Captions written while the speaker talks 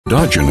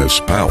endogenous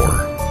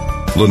power.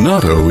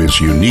 Lenado is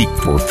unique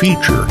for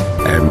feature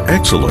and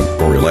excellent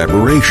for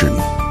elaboration.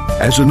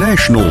 As a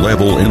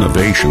national-level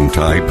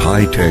innovation-type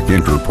high-tech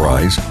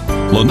enterprise,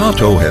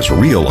 Lenado has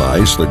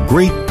realized the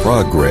great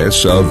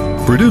progress of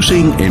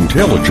producing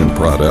intelligent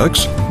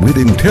products with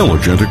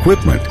intelligent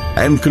equipment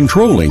and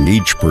controlling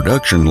each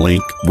production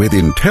link with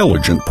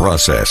intelligent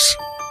process.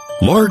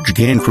 Large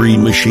gantry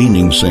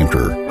machining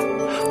center,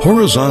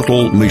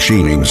 horizontal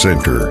machining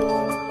center,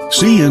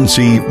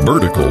 CNC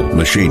vertical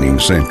machining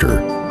center,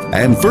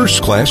 and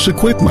first-class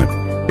equipment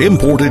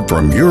imported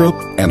from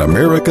Europe and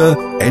America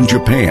and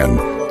Japan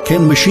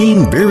can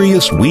machine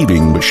various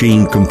weaving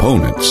machine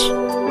components.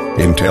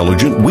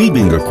 Intelligent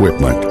weaving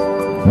equipment,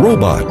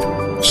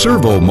 robot,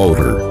 servo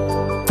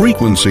motor,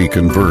 frequency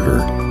converter,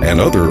 and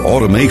other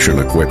automation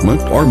equipment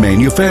are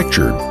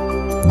manufactured.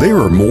 There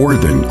are more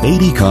than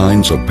 80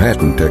 kinds of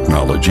patent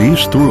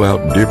technologies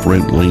throughout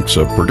different links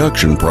of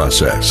production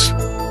process.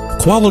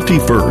 Quality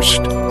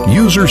first,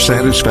 user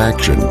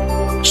satisfaction,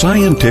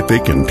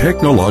 scientific and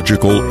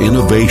technological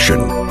innovation,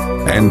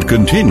 and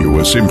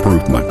continuous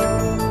improvement.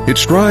 It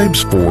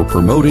strives for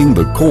promoting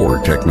the core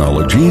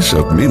technologies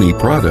of many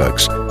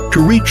products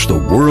to reach the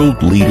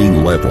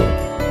world-leading level.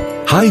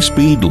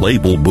 High-speed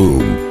label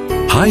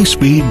boom,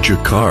 high-speed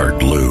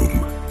jacquard loom,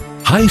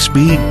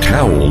 high-speed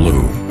towel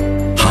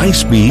loom,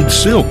 high-speed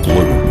silk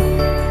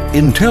loom,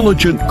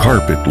 intelligent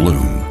carpet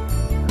loom,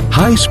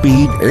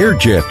 high-speed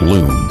airjet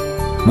loom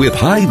with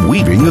high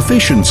weaving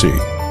efficiency,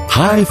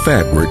 high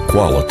fabric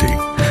quality,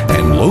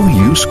 and low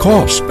use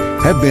cost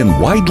have been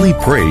widely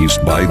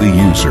praised by the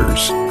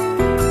users.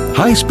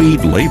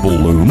 High-speed label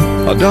loom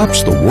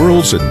adopts the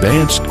world's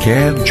advanced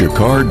CAD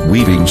jacquard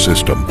weaving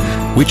system,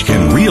 which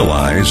can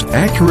realize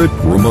accurate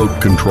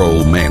remote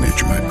control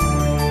management.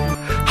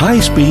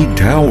 High-speed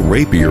towel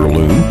rapier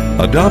loom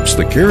adopts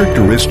the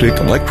characteristic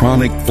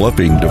electronic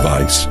fluffing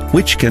device,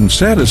 which can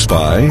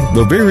satisfy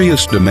the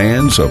various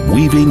demands of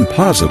weaving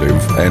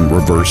positive and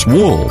reverse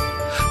wool,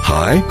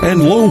 high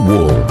and low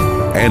wool,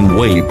 and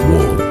wave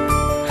wool.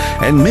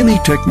 And many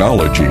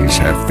technologies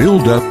have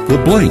filled up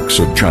the blanks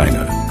of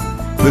China.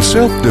 The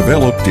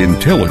self-developed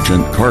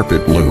intelligent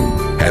carpet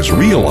loom has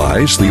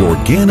realized the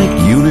organic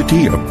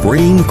unity of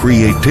brain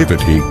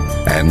creativity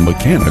and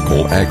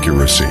mechanical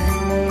accuracy.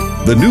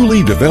 The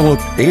newly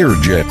developed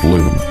airjet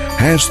loom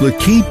has the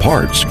key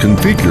parts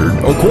configured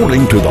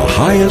according to the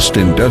highest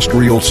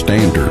industrial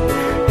standard,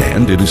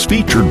 and it is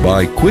featured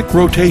by quick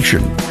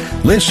rotation,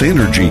 less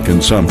energy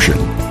consumption,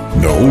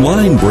 no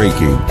line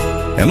breaking,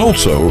 and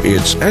also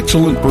its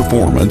excellent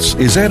performance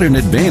is at an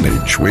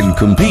advantage when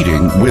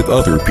competing with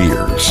other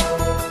peers.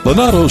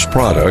 Lenado's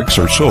products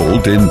are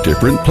sold in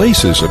different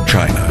places of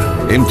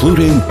China,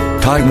 including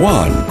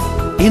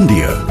Taiwan,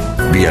 India,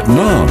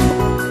 Vietnam,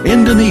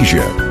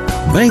 Indonesia,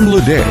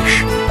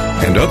 Bangladesh,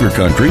 and other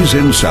countries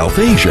in South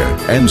Asia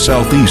and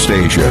Southeast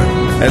Asia,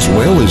 as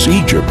well as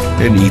Egypt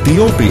and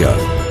Ethiopia,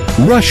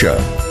 Russia,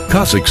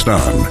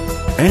 Kazakhstan,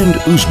 and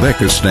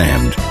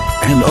Uzbekistan,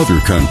 and other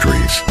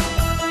countries.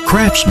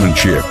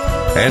 Craftsmanship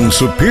and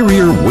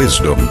superior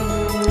wisdom.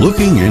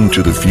 Looking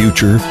into the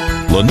future,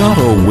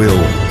 Lenado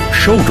will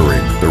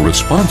shouldering the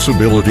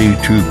responsibility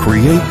to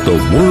create the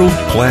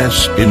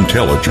world-class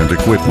intelligent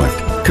equipment,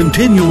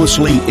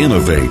 continuously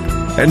innovate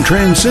and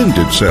transcend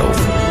itself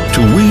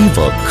to weave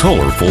a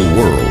colorful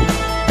world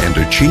and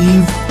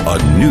achieve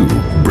a new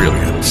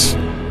brilliance.